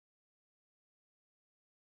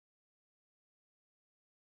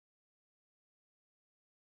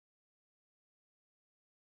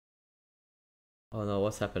Oh no,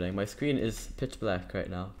 what's happening? My screen is pitch black right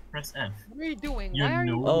now. Press F. What are you doing? You Why are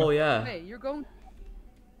you? know. Oh yeah. Hey, you're going.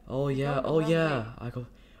 Oh You're yeah. going the Oh wrong yeah. way. I go.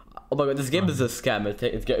 Oh my god, this game is a scam.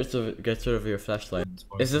 It gets rid of your flashlight.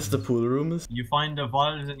 Is this the pool rooms? You find the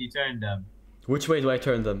valves and you turn them. Which way do I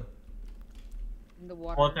turn them? In the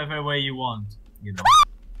water. Whatever way you want. You know.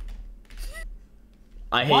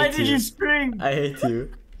 I hate you. Why did you scream? I hate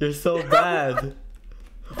you. You're so bad.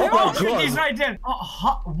 Oh Oh, my he's god. right there.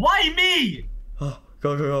 Why me? Oh,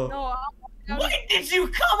 go go go. No. Why did you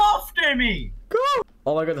come after me? Go.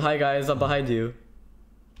 Oh my god. Hi guys. I'm behind you.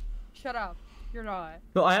 Shut up. You're not.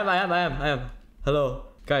 No, I am. Hello,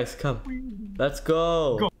 guys. Come. Let's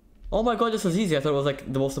go. Go. Oh my god. This was easy. I thought it was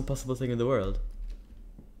like the most impossible thing in the world.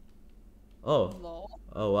 Oh. Lol.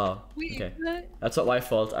 Oh wow. Wait, Okay. what? That's not my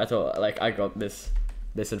fault. I thought like I got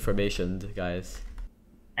misinformation, guys.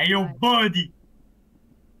 Hey yo, buddy.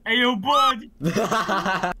 Hey yo, buddy.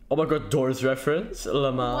 Oh my god, Doors reference,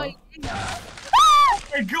 Lama. Oh my God. Oh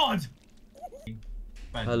my god.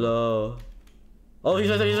 Hello. Oh, he's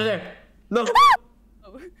right there. He's right there. No.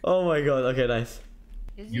 Oh my god. Okay, nice.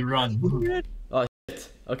 Is You it run. good? Oh shit.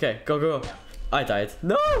 Okay, go. I died.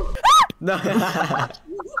 No. No.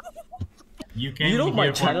 You came You know my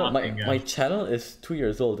here for channel. nothing, My guys. channel is 2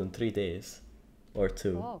 years old in 3 days, or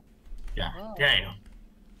 2. Oh. Yeah. Oh. Damn.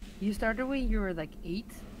 You started when you were like 8?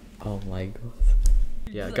 Oh my god.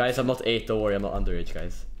 Yeah, guys, I'm not 8. Don't worry, I'm not underage,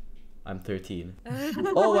 guys. I'm 13.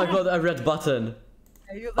 Oh my god, a red button.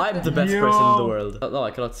 I'm the best person in the world. No,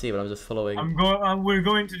 I cannot see, but I'm just following. We're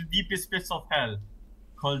going to the deepest pits of hell,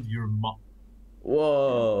 called your mom.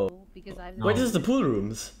 Whoa. Because I've No. Wait, this is the pool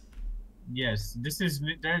rooms. Yes, there's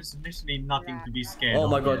literally nothing to be scared Oh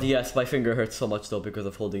of. my god, here. yes, my finger hurts so much though because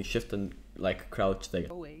of holding shift and like crouch thing.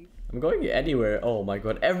 Go away. I'm going anywhere. Oh my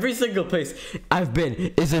god, every single place I've been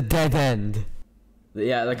is a dead end.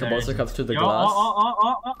 Yeah, like a monster comes through the glass.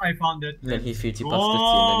 Oh, I found it. Then he feeds you past 15 and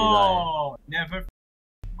you die. Oh, never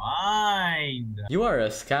mind. You are a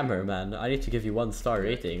scammer, man. I need to give you 1-star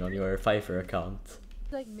rating on your Fiverr account.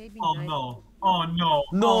 Like maybe. Oh 9. no. Oh no.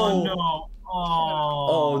 No. Oh no. Oh.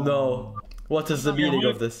 Oh no. What is the meaning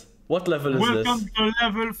of this? What level is Welcome this? to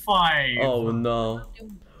level 5. Oh no.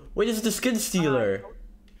 Wait, it's the skin stealer.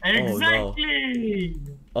 Exactly.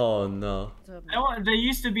 Oh no. There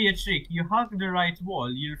used to be a trick. You hug the right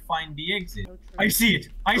wall, you'll find the exit. So true. I see it.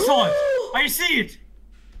 I saw it. I see it.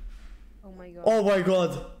 Oh my god. Oh my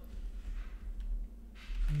god.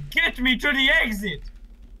 Get me to the exit.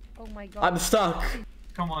 Oh my god. I'm stuck.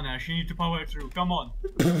 Come on, Ash. You need to power through. Come on.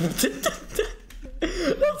 Let's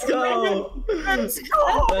go. Let's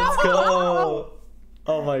go. Let's go.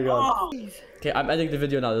 Oh my god. Oh. Okay, I'm ending the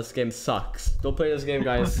video now. This game sucks. Don't play this game,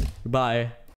 guys. Bye.